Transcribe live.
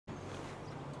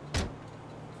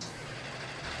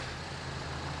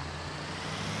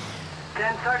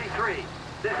1033.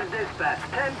 This is dispatch.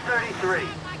 1033.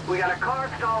 We got a car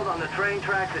stalled on the train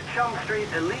tracks at Chum Street,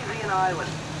 Elysian Island.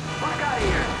 Who's got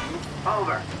here?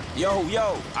 Over.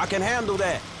 Yo, I can handle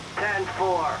that.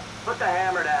 10-4. Put the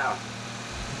hammer down.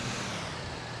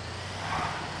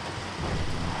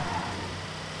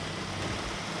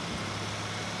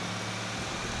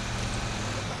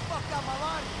 Fuck out my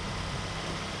line.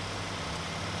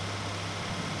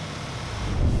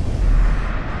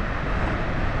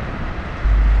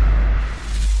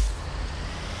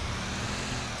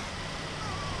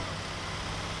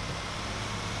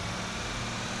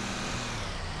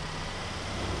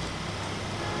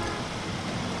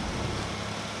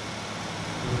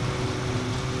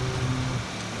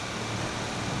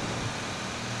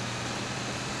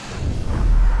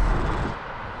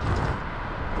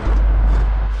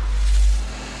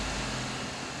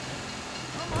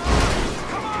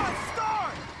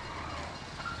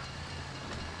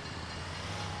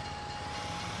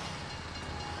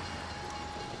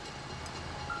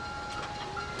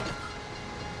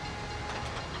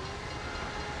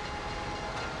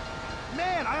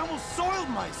 Man, I almost soiled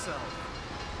myself.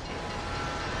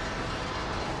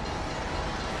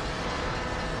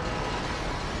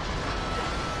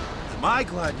 Am I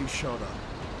glad you showed up?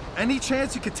 Any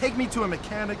chance you could take me to a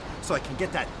mechanic so I can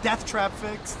get that death trap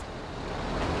fixed?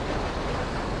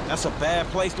 That's a bad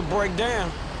place to break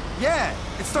down. Yeah,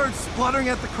 it started spluttering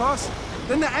at the crossing.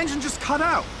 Then the engine just cut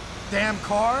out. Damn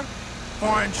car,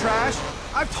 foreign trash.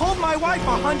 I've told my wife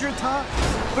 100 times.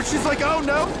 But she's like, oh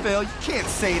no, Phil, you can't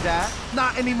say that.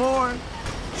 Not anymore.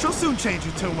 She'll soon change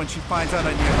her tune when she finds out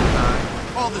I near the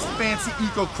nine. All this fancy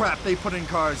eco crap they put in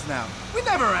cars now. We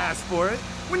never asked for it.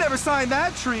 We never signed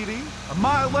that treaty. A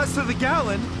mile less to the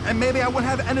gallon, and maybe I wouldn't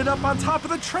have ended up on top of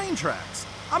the train tracks.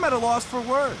 I'm at a loss for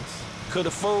words.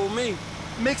 Could've fooled me.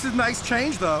 Makes a nice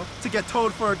change, though, to get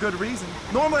towed for a good reason.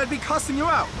 Normally I'd be cussing you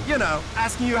out. You know,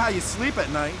 asking you how you sleep at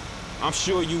night. I'm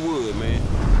sure you would, man.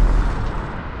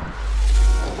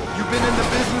 You been in the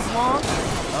business long?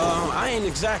 I ain't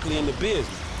exactly in the business.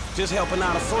 Just helping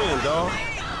out a friend, dawg.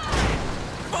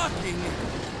 Fucking...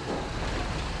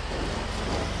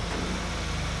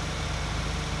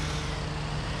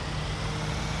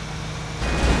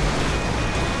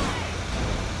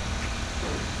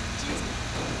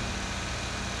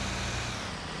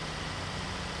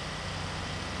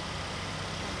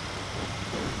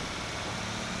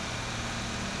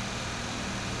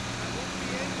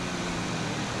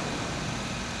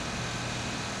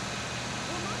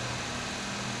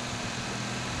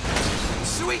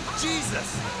 Sweet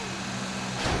Jesus!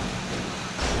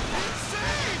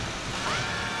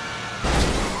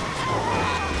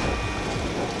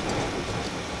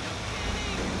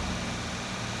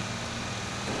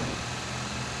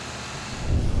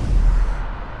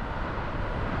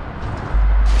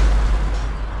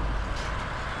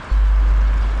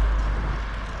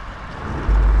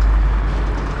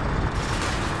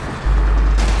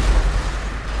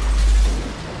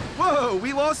 Whoa,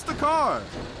 we lost the car!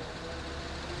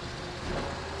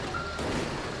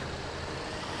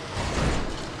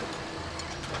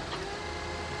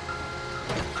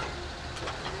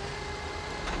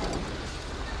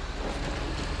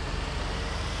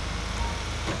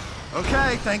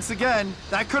 Okay, thanks again.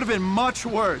 That could have been much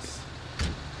worse.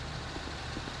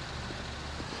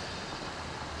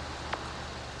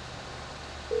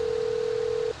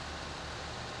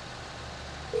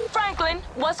 Franklin,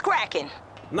 what's cracking?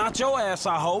 Not your ass,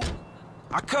 I hope.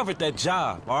 I covered that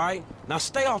job, all right? Now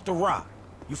stay off the rock.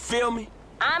 You feel me?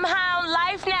 I'm high on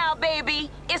life now, baby.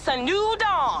 It's a new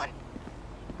dawn.